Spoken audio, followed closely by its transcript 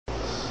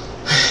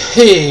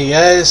Hey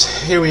guys,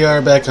 here we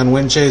are back on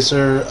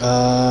Windchaser.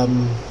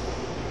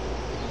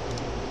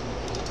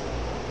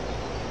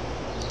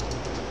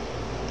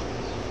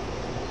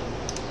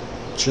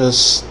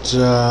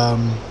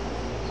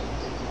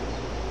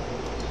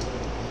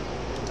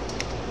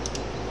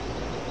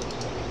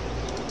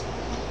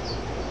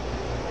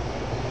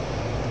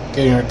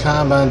 Getting our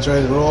combines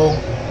ready to roll.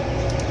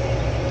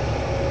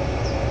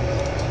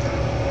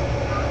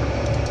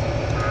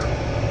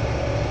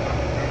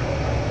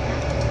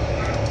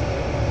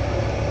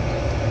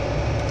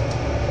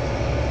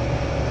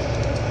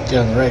 Get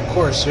on the right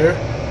course here.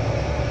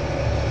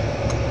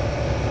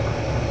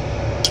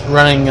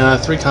 Running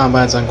 3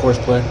 combines on course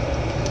play.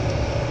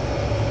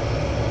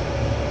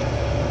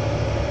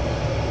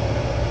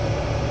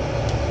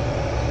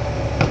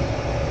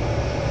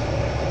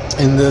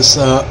 In this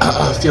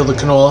field of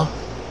canola.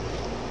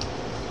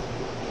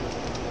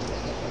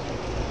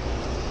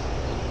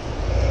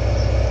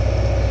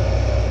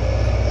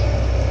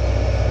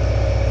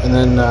 And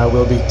then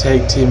we'll be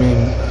tag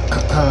teaming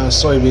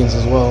soybeans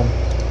as well.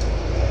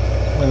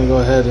 I'm going to go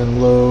ahead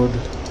and load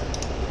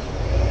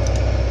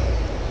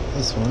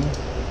this one.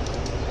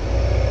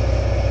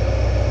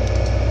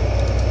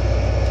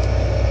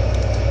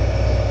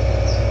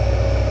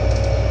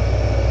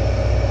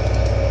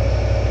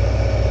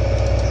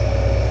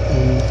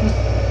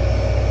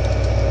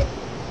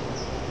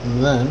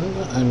 And then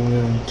I'm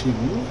going to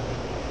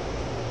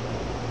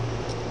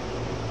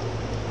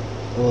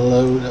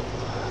load up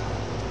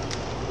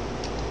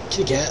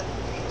Kitty Cat.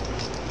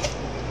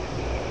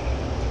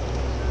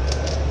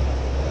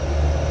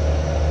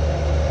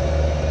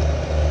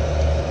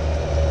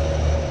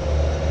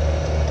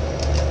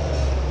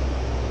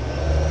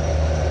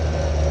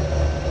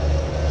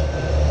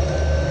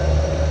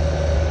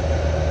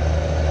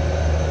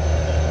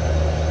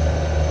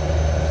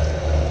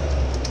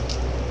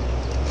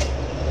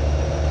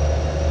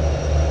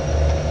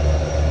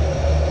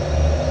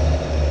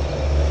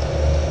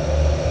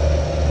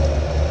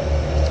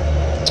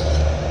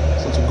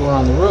 Going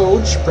on the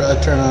road, should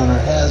probably turn on our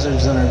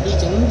hazards and our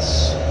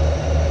beacons.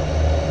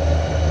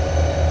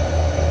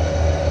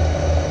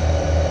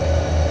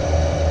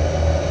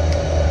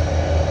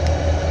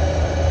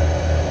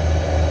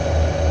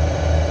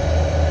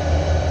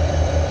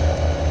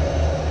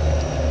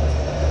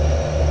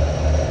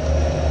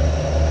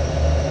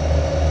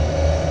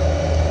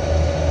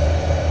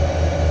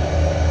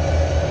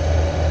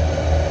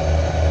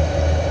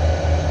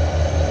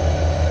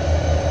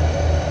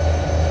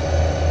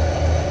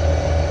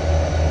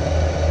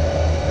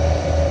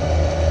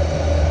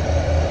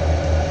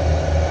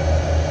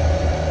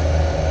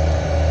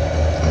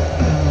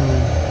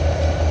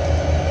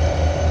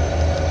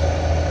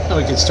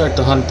 We could start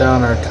to hunt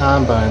down our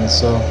combines.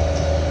 So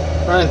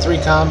running 3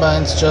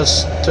 combines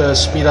just to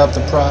speed up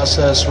the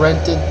process.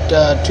 Rented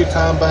 2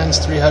 combines,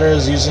 3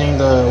 headers using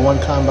the 1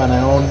 combine I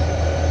own.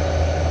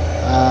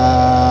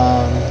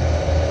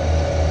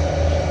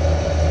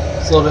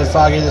 It's a little bit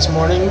foggy this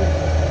morning,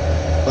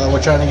 but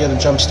we're trying to get a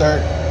jump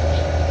start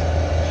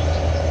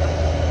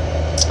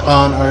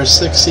on our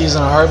 6th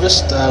season of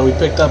harvest. We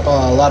picked up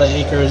a lot of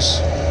acres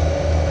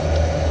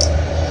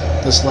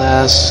this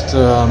last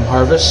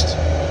harvest.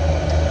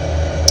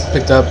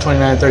 Picked up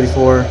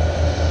 2934,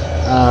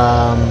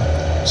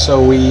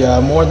 so we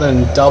more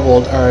than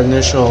doubled our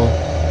initial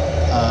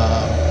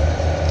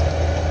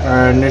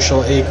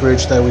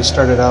acreage that we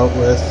started out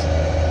with.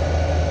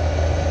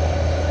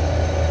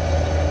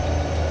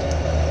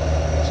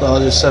 So I'll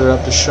just set it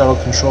up to shuttle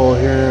control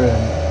here,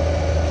 and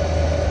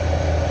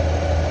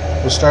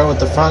we'll start with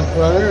the front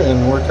runner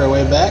and work our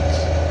way back.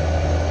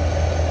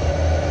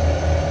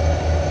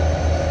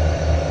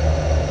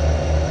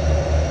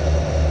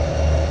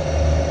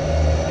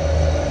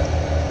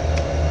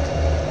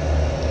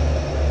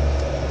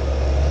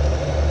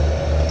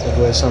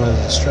 Away some of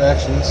the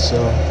distractions, so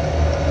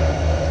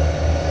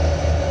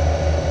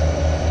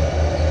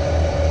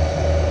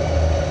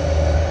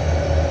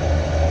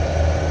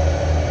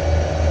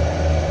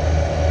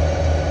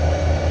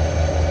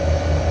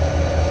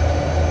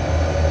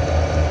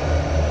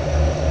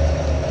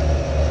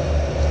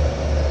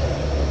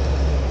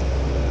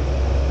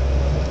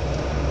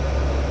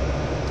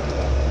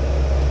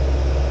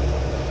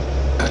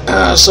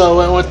so I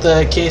went with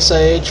the Case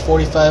IH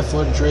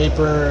 45-foot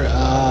draper.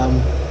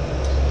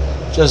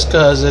 Just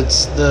because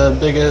it's the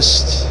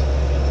biggest,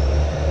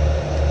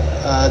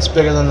 it's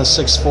bigger than the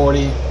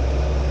 640,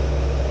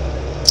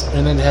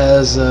 and it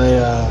has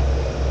the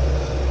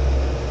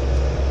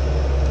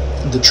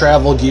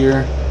travel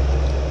gear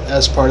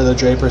as part of the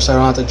draper, so I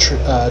don't have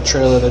to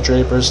trailer the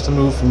drapers to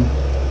move from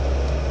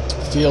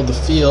field to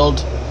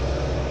field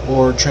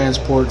or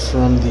transport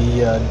from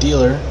the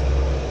dealer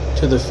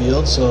to the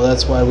field. So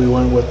that's why we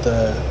went with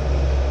the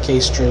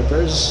Case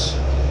drapers.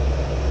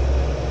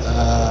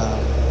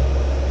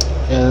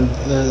 And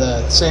they're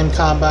the same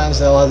combines,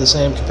 they all have the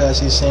same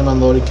capacity, same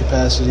unloading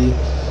capacity,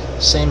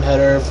 same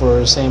header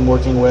for same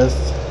working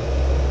width.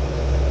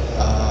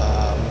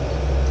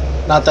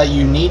 Not that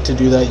you need to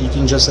do that, you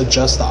can just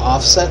adjust the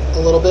offset a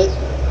little bit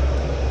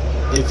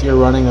if you're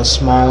running a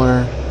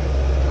smaller,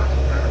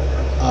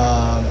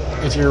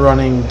 if you're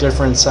running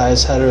different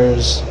size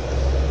headers,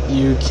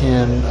 you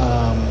can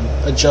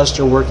adjust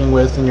your working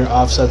width and your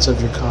offsets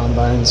of your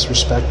combines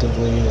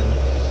respectively,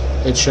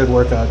 and it should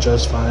work out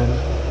just fine.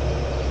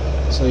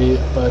 So,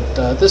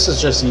 but this is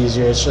just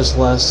easier. It's just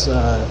less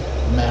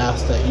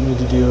math that you need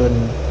to do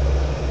and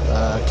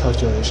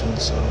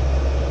calculations. So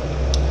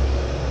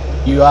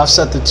you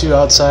offset the two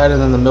outside,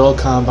 and then the middle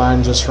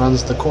combine just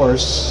runs the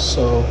course.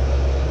 So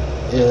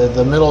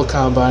the middle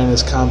combine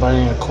is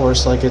combining a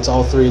course like it's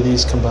all three of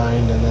these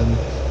combined, and then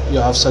you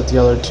offset the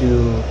other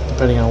two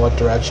depending on what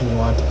direction you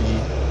want it to be,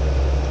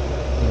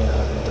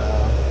 and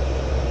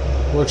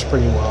works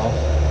pretty well.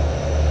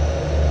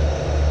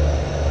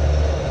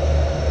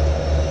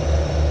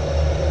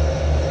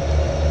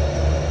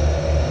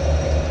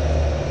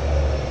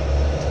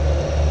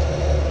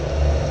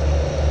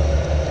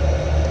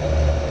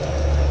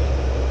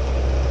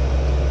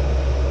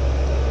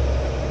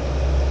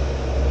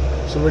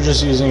 So we're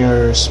just using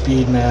our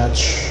speed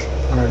match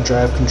on our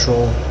drive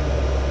control.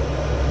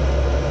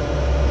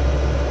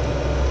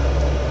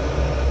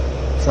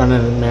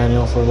 Running in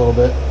manual for a little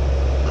bit.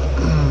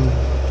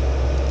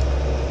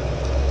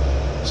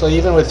 So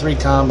even with 3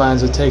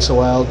 combines, it takes a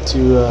while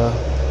to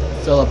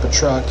fill up a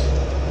truck.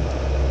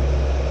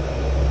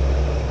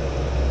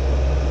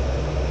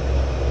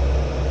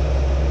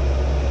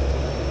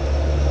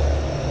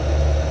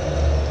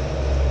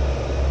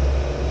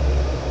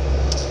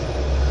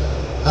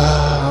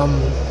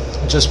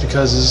 Just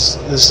because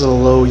this is a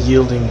low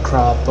yielding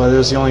crop, but it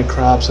was the only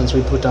crop since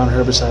we put down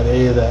herbicide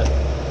A that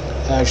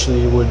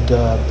actually would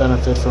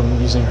benefit from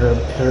using herb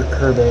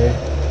A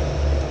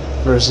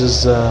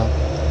versus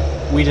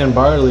wheat and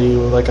barley,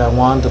 like I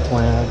wanted to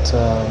plant.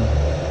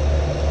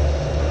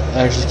 I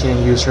actually can't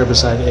use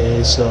herbicide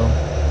A, so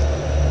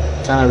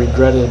kind of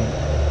regretted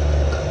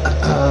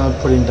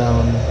putting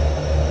down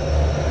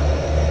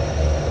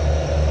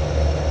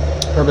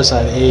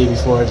herbicide A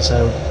before I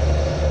decided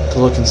to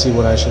look and see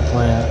what I should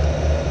plant.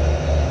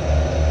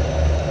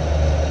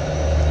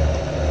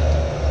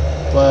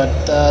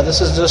 But this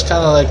is just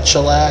kind of like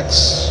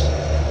chillax,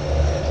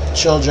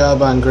 chill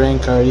job on grain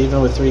cart,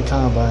 even with 3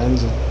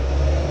 combines.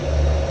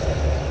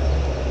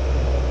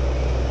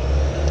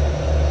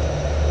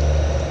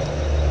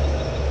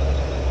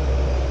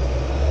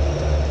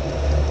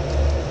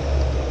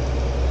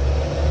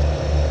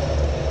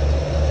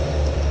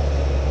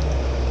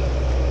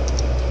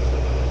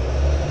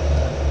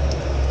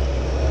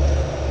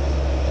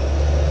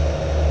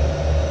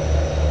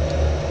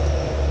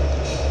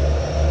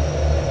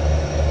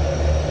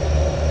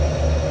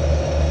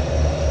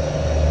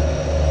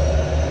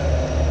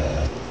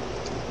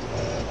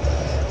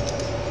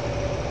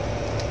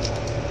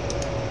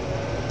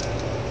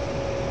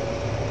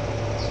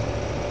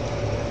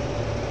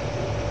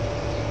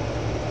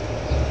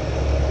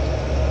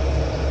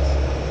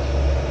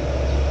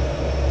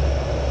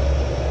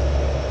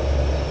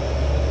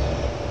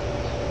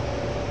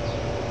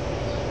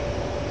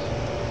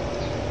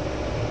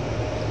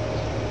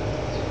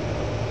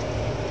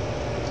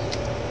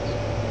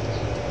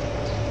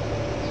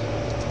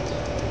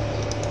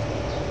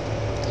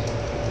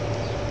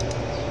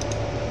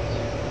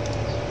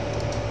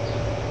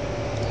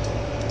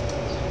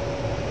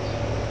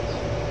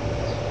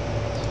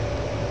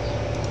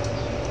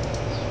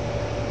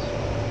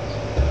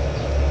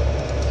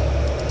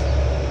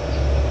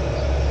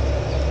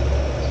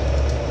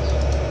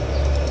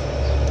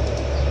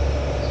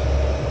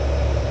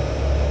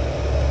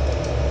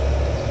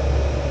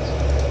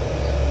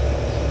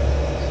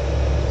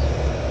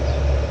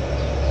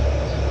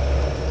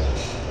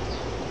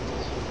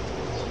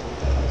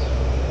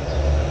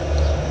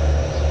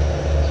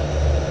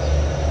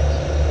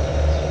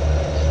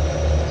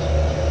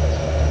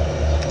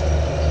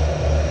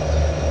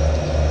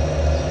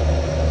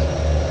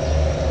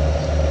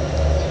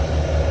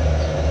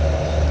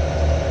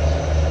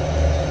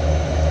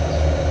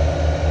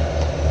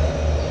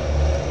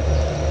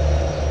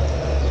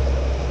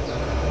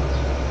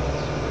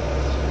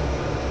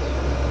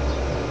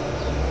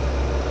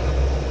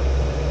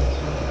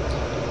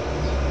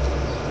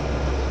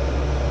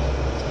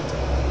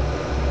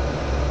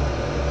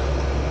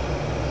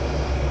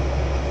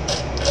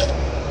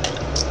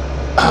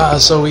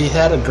 So we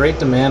had a great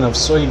demand of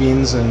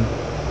soybeans, and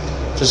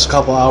just a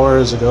couple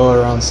hours ago,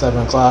 around 7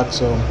 o'clock.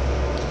 So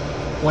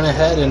went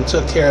ahead and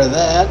took care of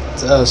that.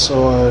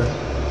 So our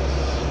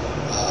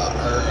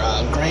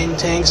grain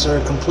tanks are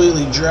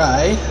completely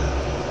dry.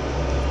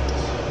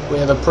 We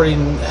have a pretty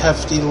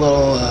hefty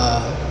little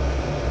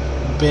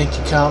bank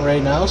account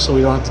right now, so we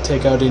don't have to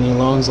take out any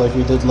loans like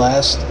we did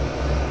last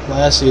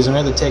season. We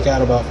had to take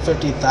out about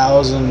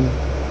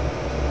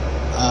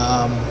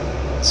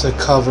 $50,000 to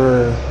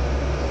cover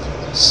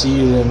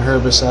seed and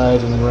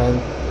herbicide and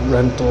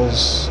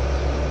rentals,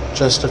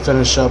 just to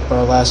finish up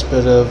our last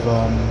bit of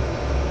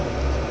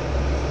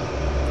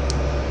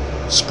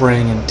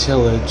spraying and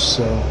tillage.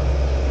 So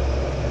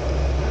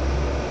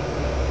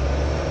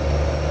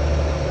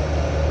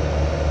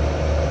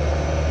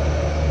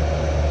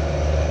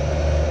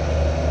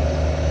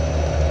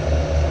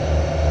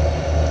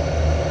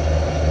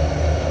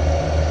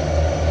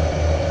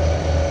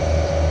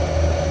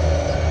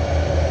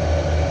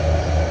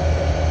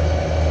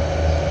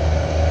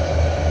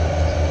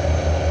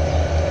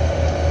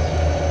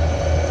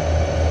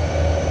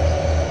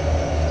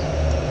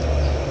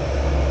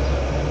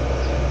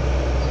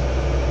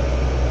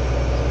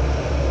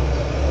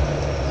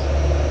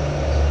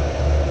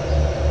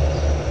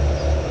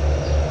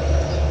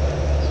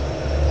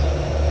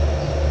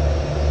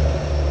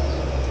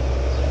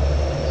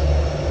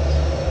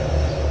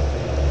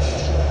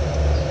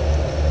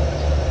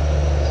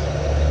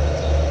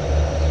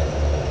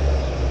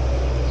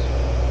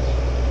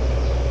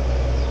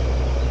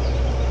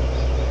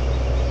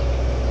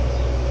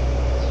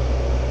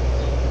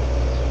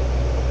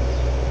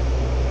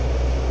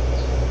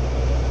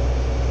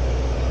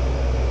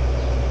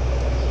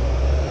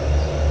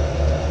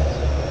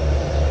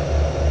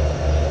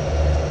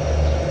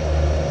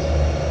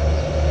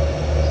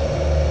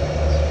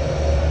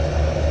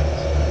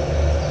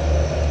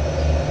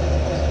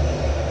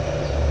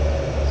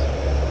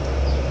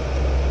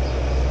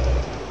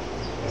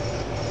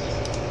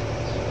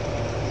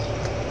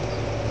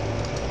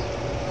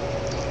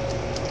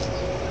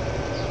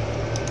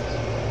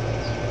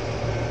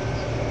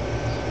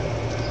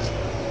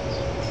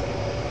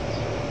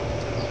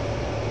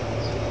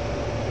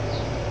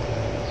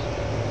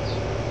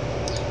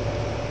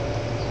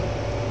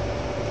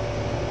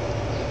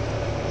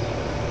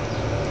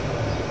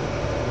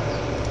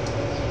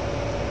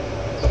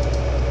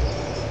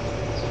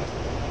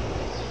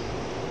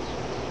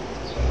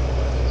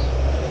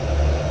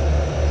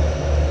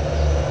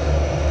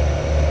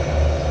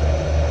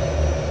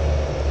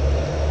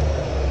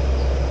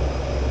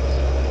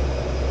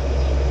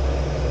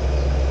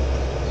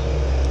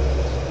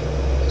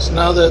So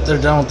now that they're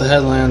done with the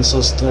headlands,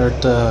 let's start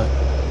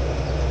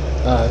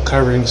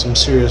covering some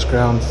serious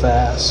ground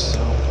fast.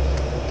 So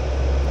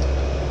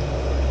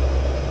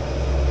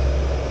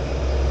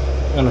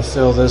I'm gonna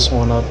fill this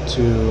one up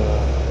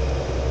to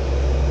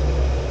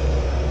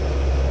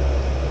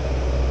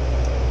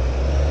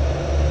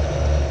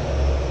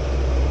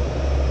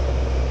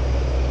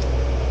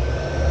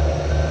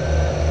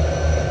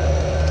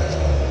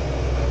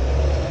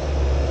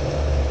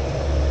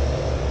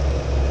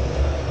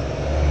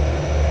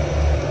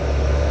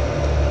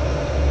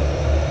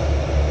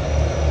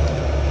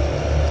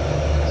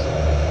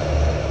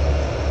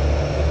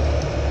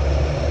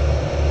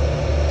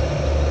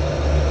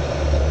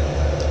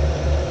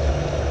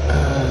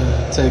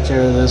take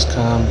care of this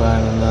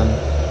combine, and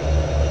then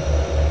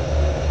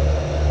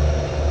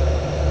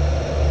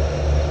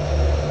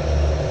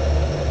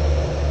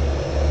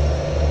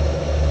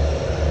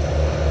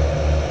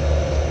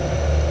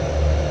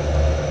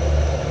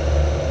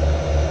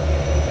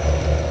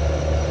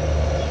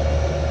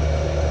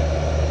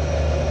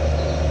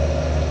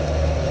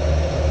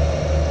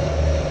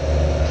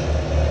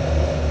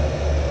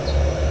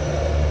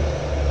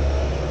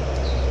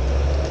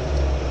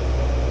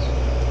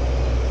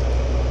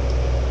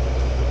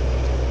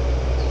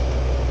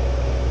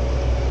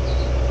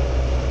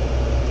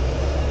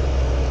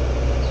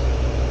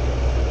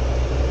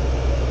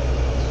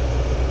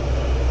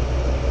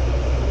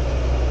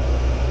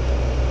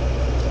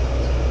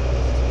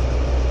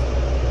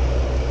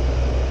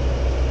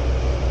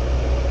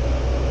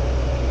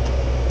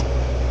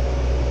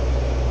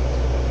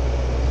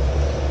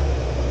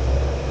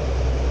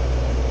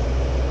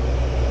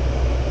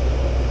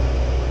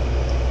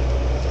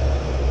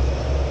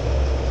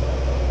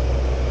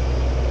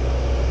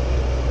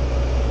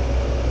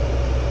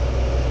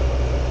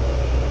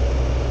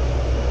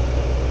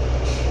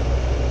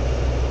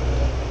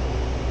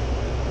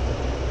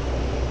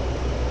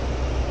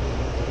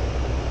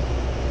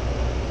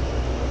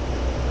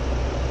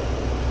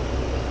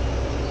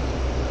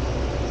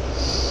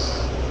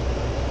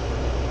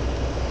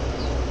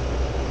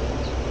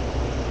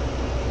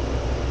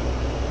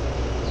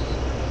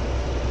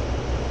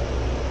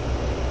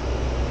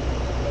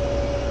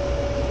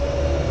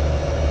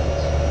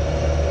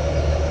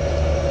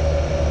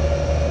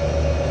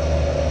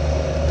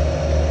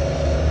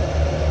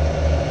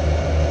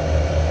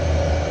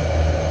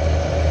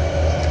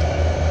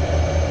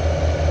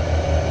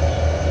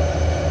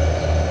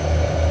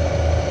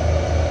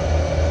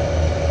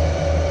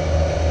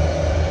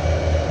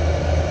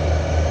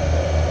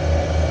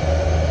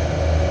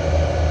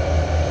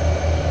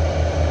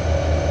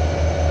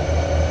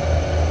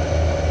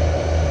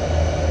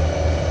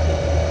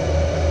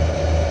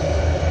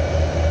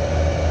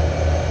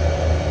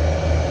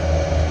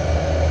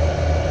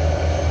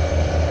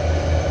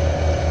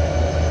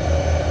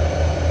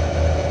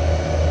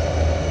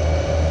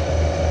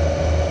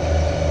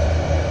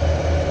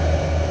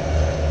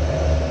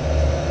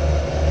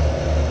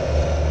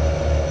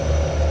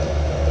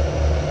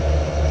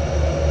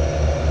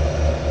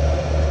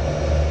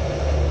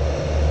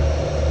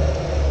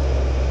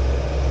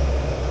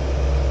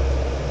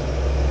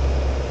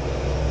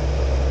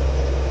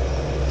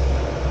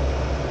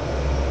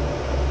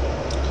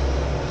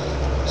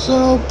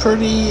so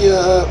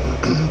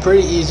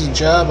pretty easy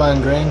job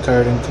on grain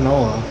cart and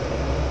canola.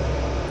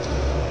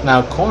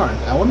 Now corn.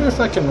 I wonder if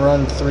I can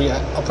run three.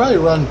 I'll probably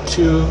run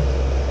two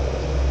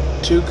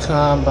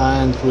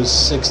combines with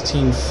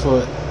 16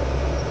 foot.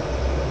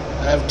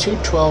 I have two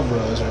 12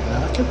 rows right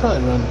now. I could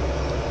probably run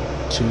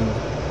two.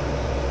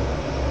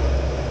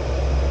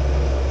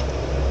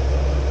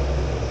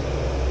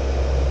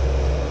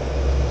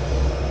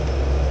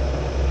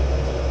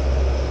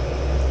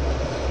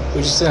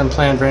 We just didn't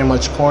plant very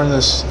much corn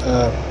this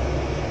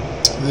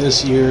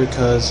year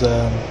because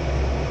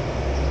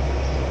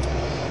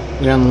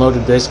we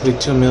unloaded basically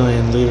 2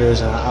 million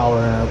liters in an hour,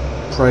 and our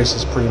price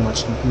is pretty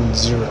much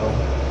zero.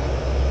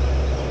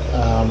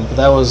 But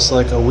that was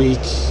like a week,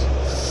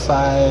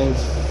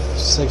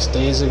 5-6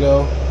 days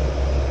ago.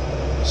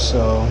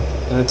 So,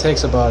 and it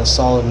takes about a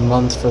solid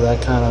month for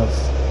that kind of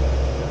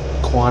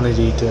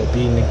quantity to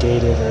be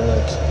negated or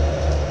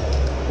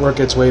like work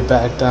its way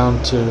back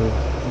down to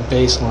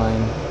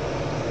baseline.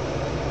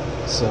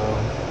 So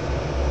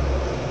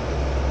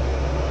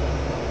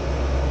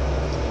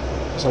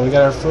we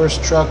got our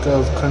first truck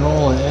of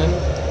canola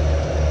in.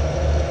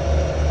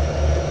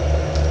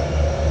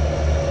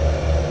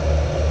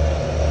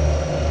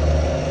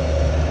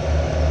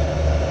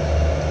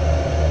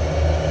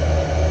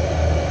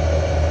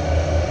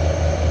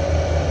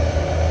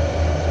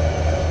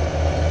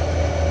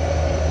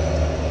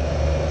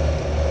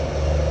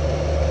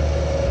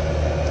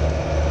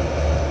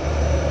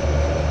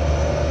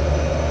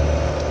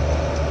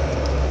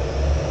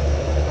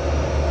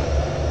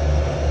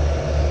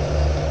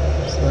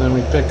 Then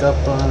we pick up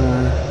on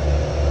our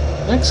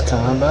next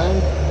combine.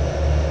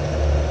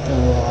 Getting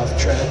a little off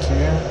track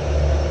here.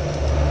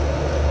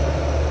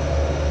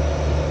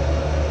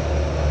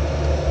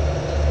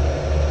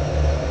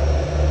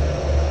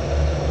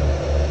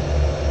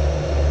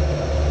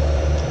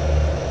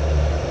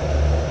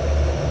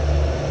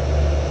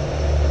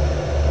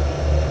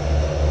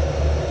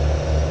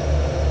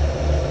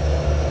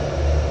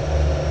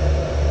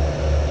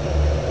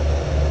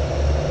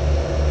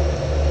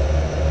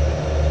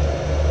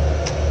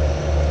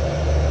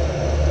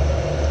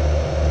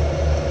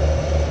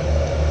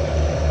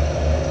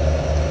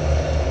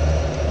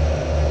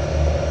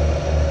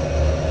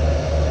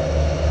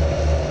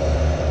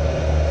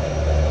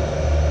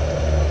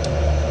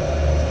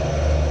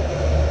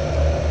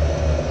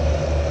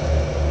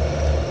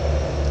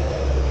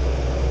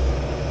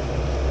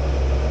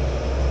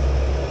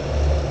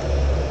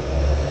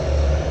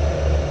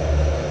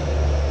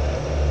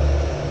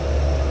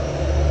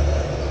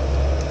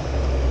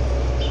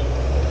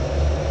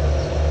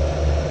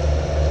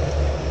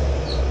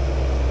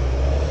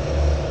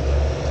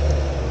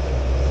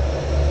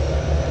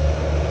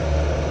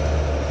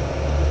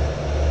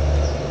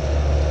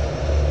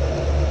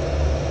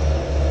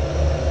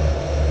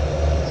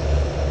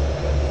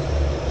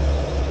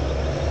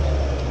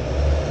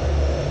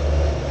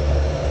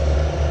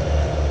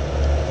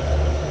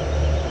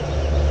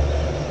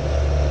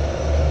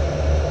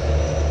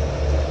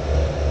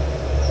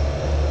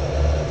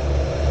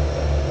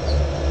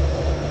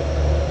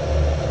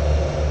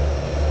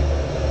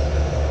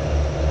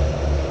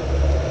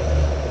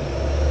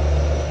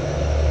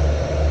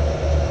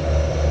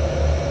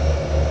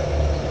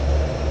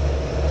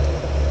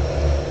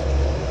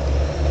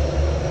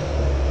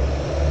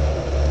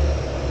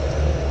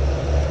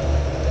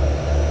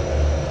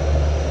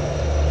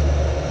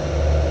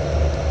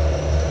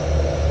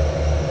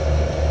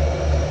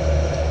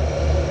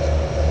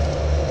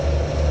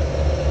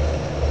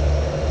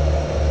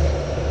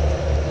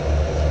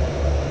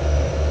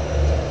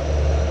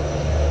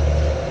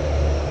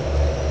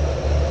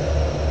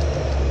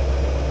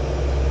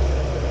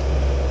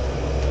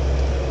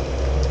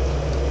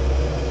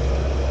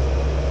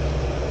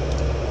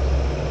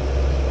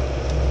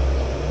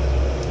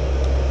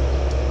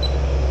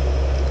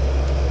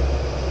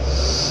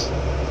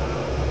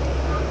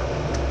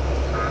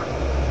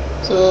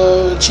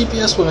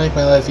 GPS will make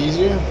my life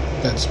easier.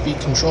 Got speed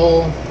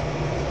control,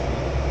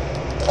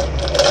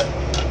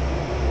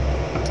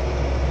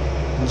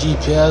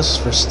 GPS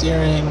for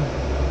steering.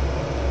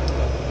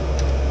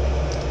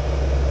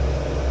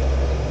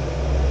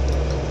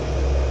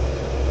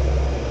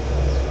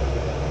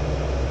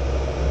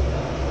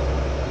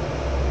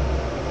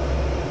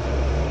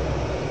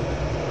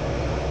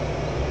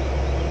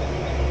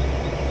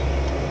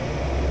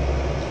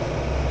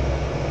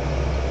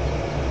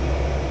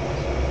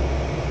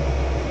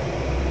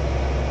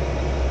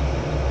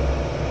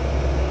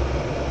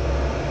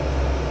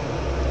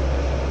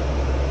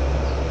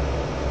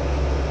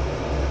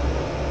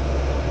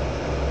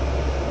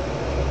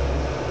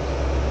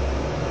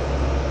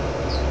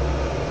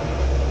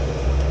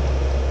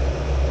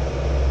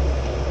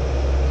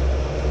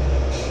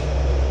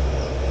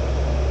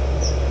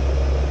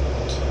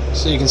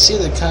 So you can see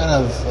the kind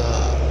of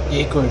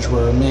acreage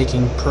we're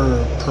making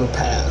per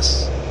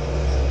pass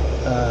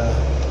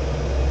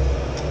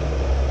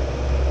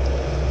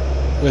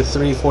with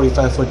 3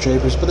 45-foot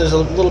drapers, but there's a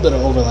little bit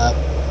of overlap.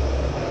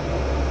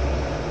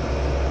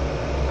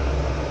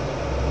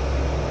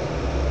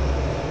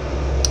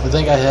 I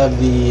think I have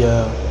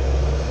the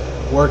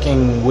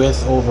working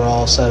width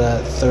overall set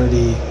at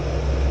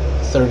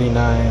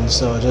 39,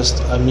 so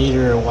just a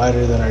meter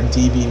wider than our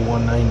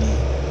DB190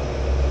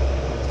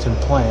 can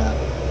plant.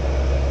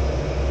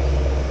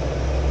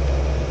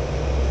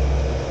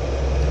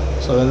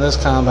 So then this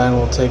combine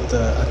will take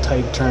a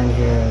tight turn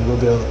here, and we'll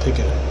be able to pick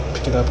it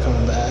up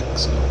coming back.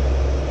 So.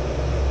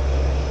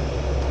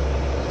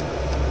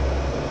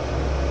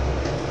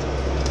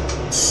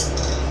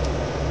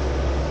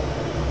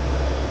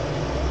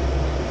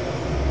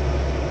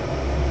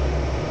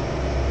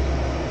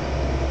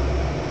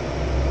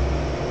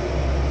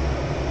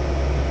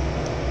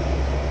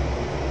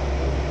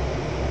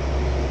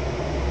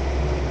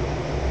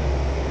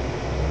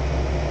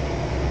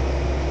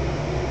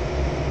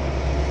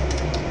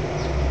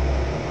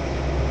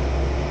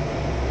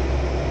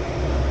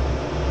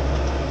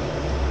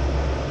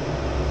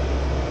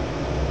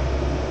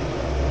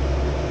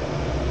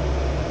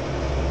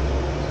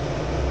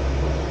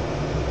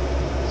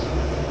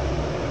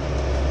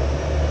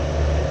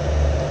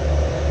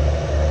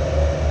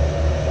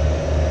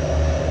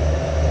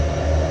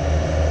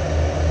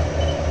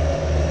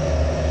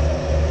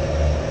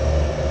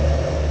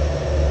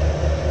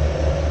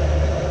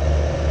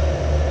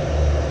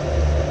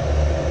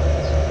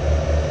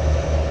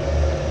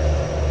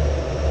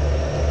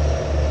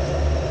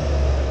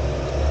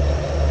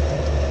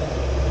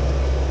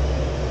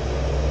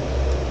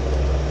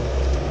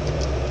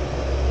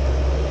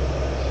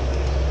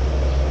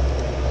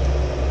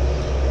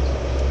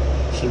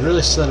 Should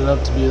really set it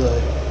up to be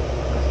like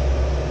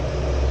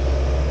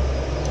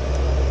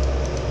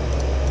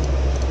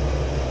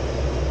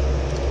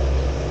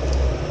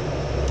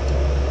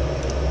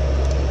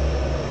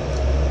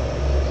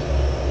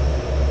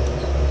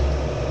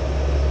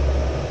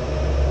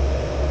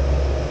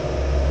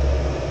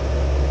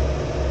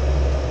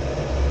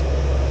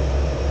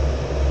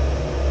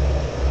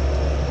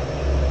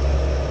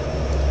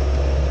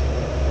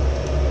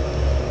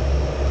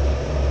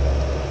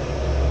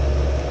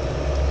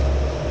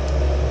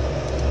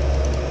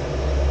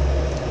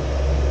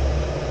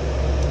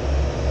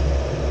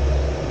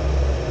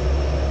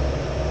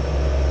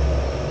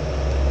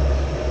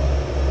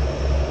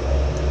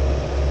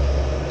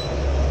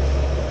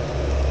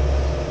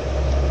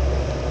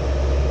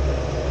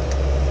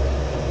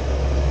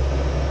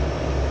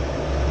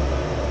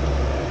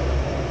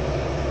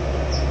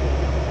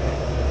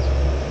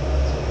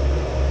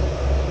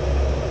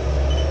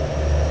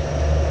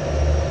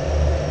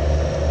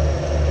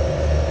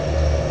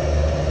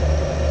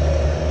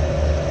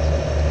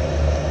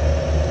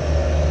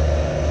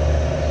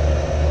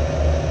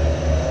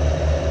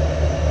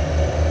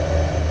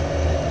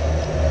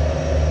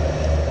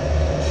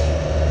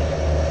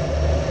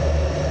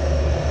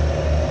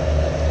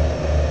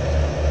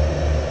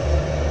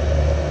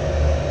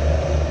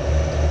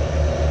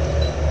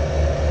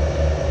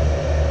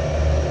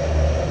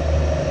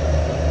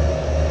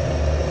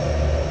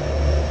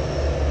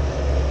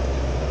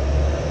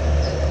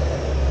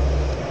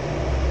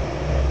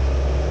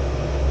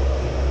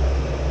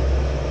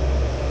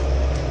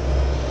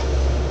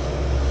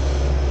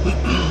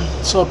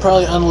so I'll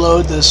probably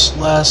unload this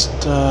last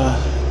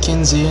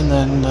Kinsey and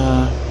then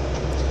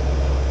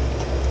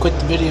quit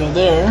the video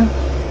there.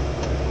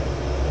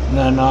 And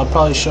then I'll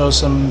probably show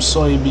some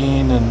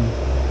soybean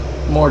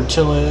and more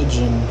tillage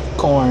and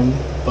corn.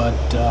 But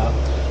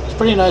it's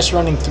pretty nice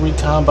running 3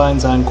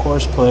 combines on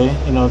course play.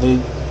 You know, they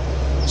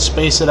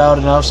space it out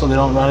enough so they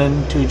don't run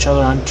into each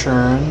other on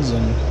turns,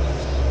 and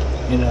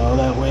you know,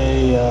 that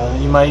way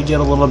you might get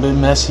a little bit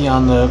messy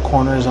on the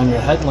corners on your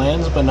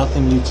headlands, but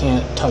nothing you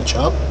can't touch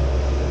up.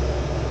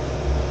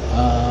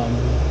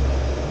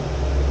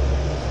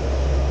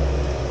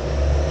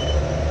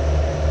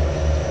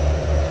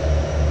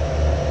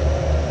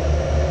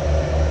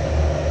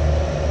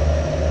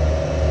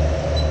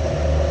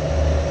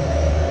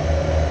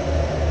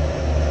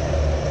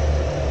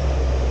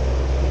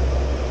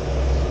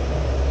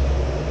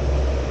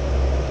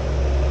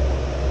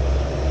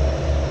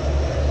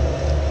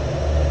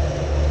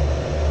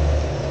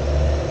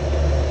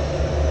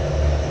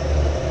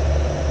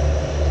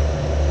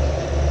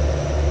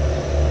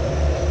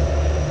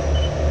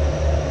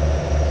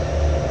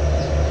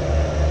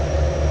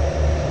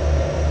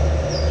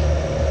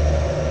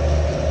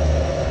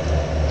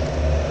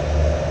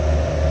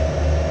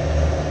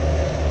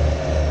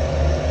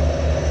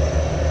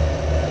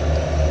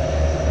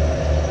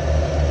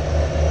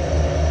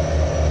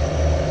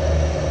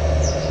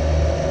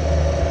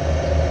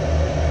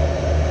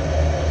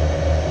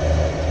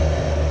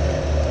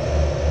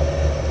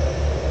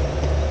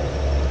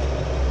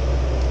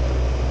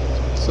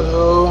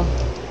 So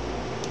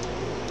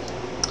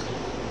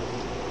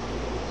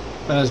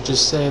let's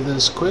just save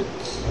this quick.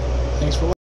 Thanks for watching.